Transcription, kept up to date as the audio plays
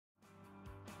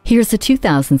Here's a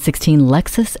 2016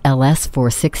 Lexus LS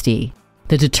 460.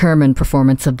 The determined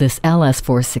performance of this LS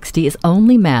 460 is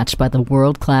only matched by the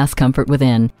world-class comfort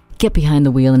within. Get behind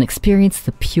the wheel and experience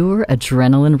the pure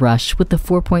adrenaline rush with the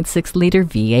 4.6-liter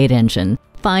V8 engine.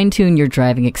 Fine-tune your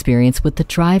driving experience with the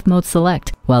Drive Mode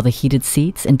Select, while the heated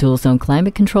seats and dual-zone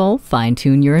climate control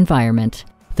fine-tune your environment.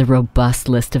 The robust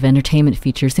list of entertainment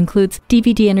features includes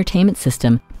DVD entertainment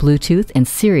system, Bluetooth, and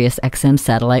Sirius XM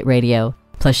satellite radio.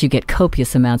 Plus, you get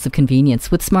copious amounts of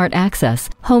convenience with smart access,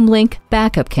 home link,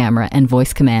 backup camera, and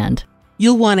voice command.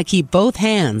 You'll want to keep both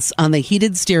hands on the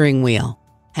heated steering wheel.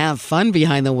 Have fun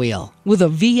behind the wheel with a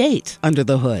V8 under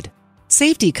the hood.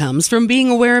 Safety comes from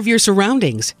being aware of your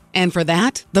surroundings, and for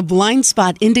that, the blind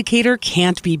spot indicator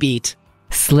can't be beat.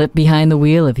 Slip behind the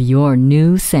wheel of your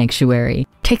new sanctuary.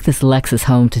 Take this Lexus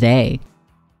home today.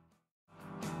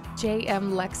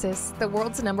 JM Lexus, the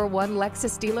world's #1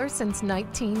 Lexus dealer since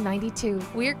 1992.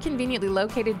 We're conveniently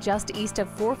located just east of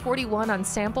 441 on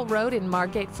Sample Road in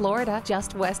Margate, Florida,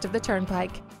 just west of the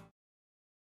Turnpike.